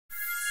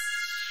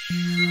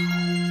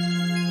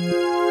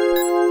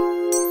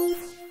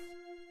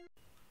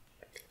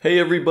Hey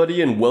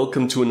everybody, and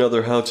welcome to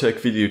another Howtech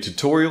video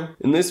tutorial.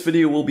 In this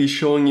video we'll be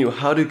showing you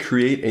how to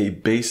create a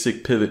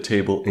basic pivot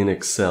table in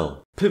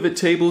Excel. Pivot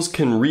tables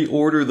can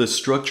reorder the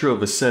structure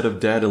of a set of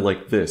data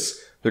like this.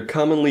 They're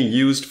commonly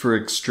used for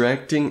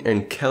extracting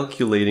and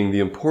calculating the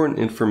important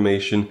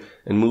information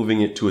and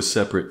moving it to a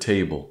separate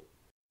table.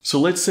 So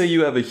let's say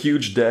you have a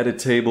huge data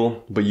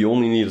table, but you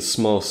only need a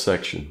small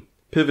section.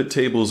 Pivot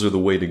tables are the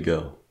way to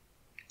go.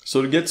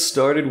 So to get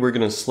started, we're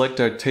going to select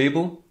our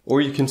table,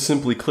 or you can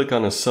simply click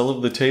on a cell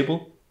of the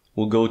table.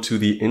 We'll go to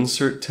the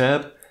Insert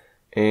tab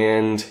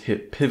and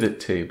hit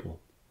Pivot Table.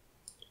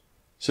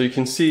 So you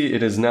can see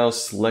it has now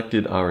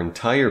selected our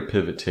entire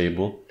pivot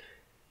table.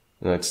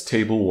 That's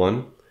table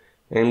 1.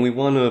 And we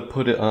want to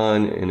put it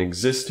on an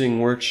existing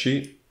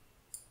worksheet.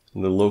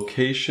 The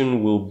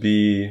location will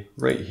be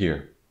right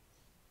here.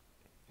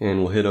 And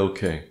we'll hit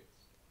OK.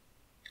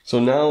 So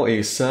now a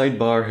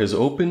sidebar has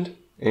opened,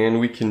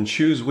 and we can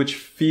choose which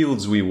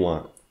fields we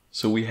want.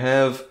 So we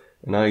have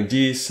an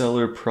ID,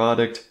 seller,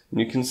 product, and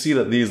you can see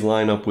that these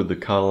line up with the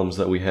columns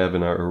that we have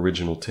in our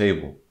original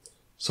table.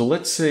 So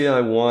let's say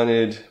I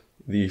wanted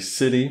the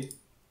city,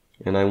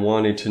 and I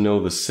wanted to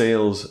know the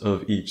sales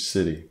of each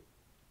city.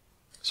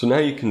 So now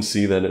you can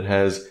see that it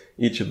has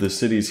each of the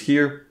cities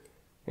here,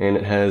 and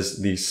it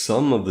has the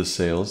sum of the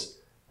sales,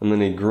 and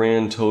then a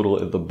grand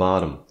total at the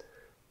bottom.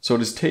 So it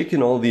has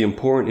taken all the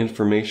important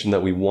information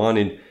that we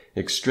wanted,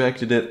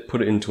 extracted it,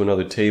 put it into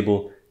another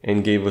table,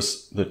 and gave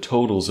us the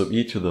totals of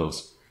each of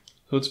those.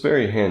 So it's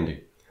very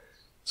handy.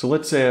 So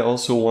let's say I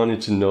also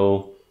wanted to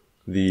know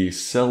the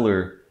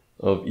seller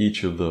of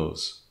each of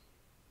those.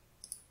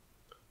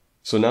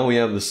 So now we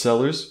have the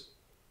sellers.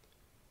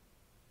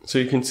 So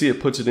you can see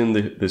it puts it in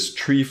this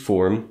tree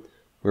form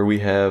where we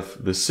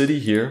have the city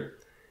here,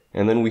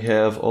 and then we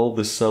have all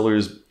the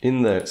sellers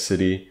in that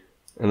city,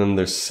 and then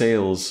their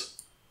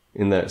sales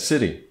in that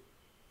city.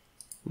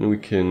 And we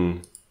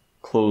can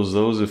close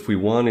those if we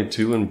wanted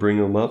to and bring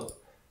them up,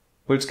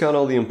 but it's got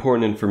all the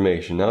important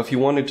information. Now if you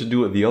wanted to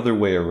do it the other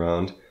way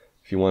around,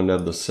 if you wanted to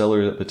have the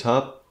seller at the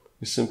top,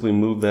 you simply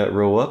move that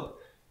row up,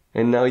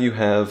 and now you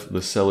have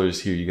the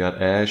sellers here. You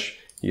got Ash,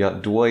 you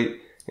got Dwight,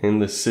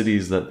 and the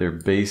cities that they're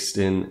based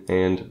in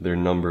and their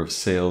number of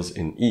sales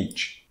in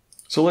each.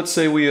 So let's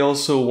say we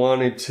also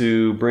wanted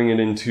to bring it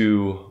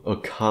into a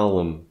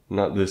column,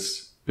 not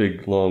this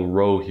big long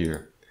row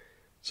here.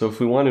 So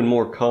if we wanted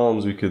more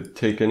columns, we could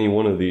take any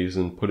one of these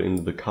and put it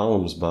into the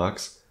columns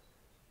box.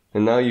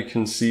 And now you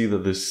can see that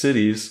the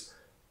cities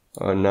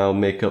now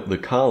make up the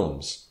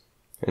columns.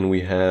 And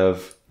we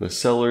have the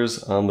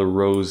sellers on the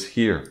rows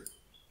here.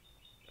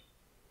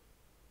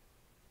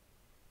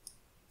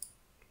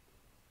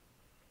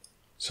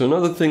 So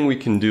another thing we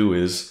can do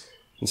is,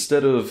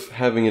 instead of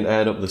having it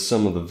add up the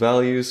sum of the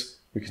values,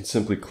 we can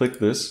simply click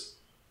this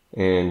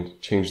and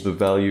change the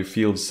value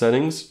field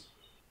settings.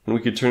 And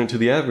we could turn it to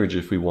the average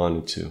if we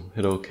wanted to.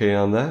 Hit OK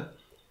on that.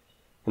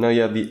 And now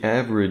you have the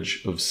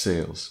average of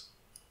sales.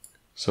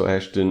 So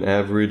Ash did an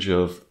average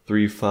of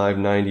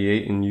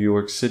 3,598 in New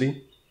York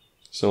City,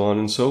 so on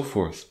and so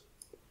forth.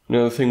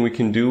 Another thing we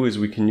can do is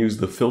we can use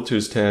the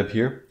Filters tab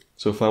here.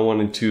 So if I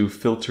wanted to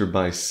filter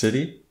by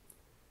city,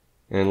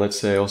 and let's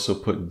say I also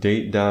put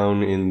date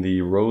down in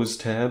the Rows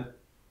tab.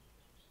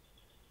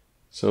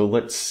 So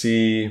let's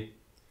see.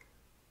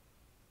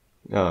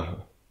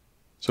 So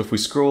if we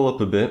scroll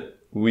up a bit,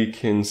 we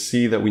can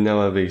see that we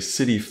now have a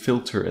city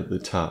filter at the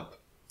top.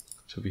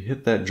 So if we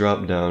hit that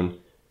drop down,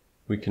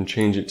 we can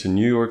change it to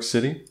New York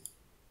City,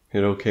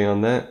 hit OK on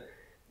that,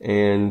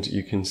 and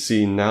you can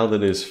see now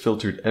that it has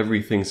filtered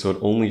everything so it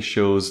only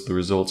shows the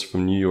results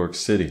from New York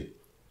City.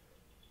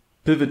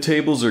 Pivot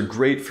tables are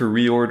great for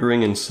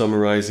reordering and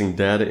summarizing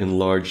data in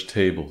large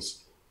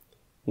tables.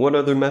 What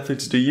other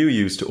methods do you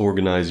use to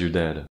organize your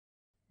data?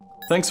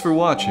 Thanks for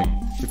watching.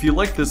 If you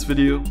liked this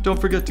video, don't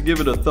forget to give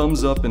it a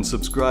thumbs up and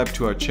subscribe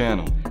to our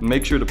channel. And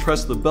make sure to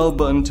press the bell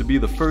button to be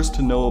the first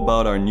to know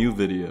about our new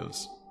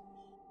videos.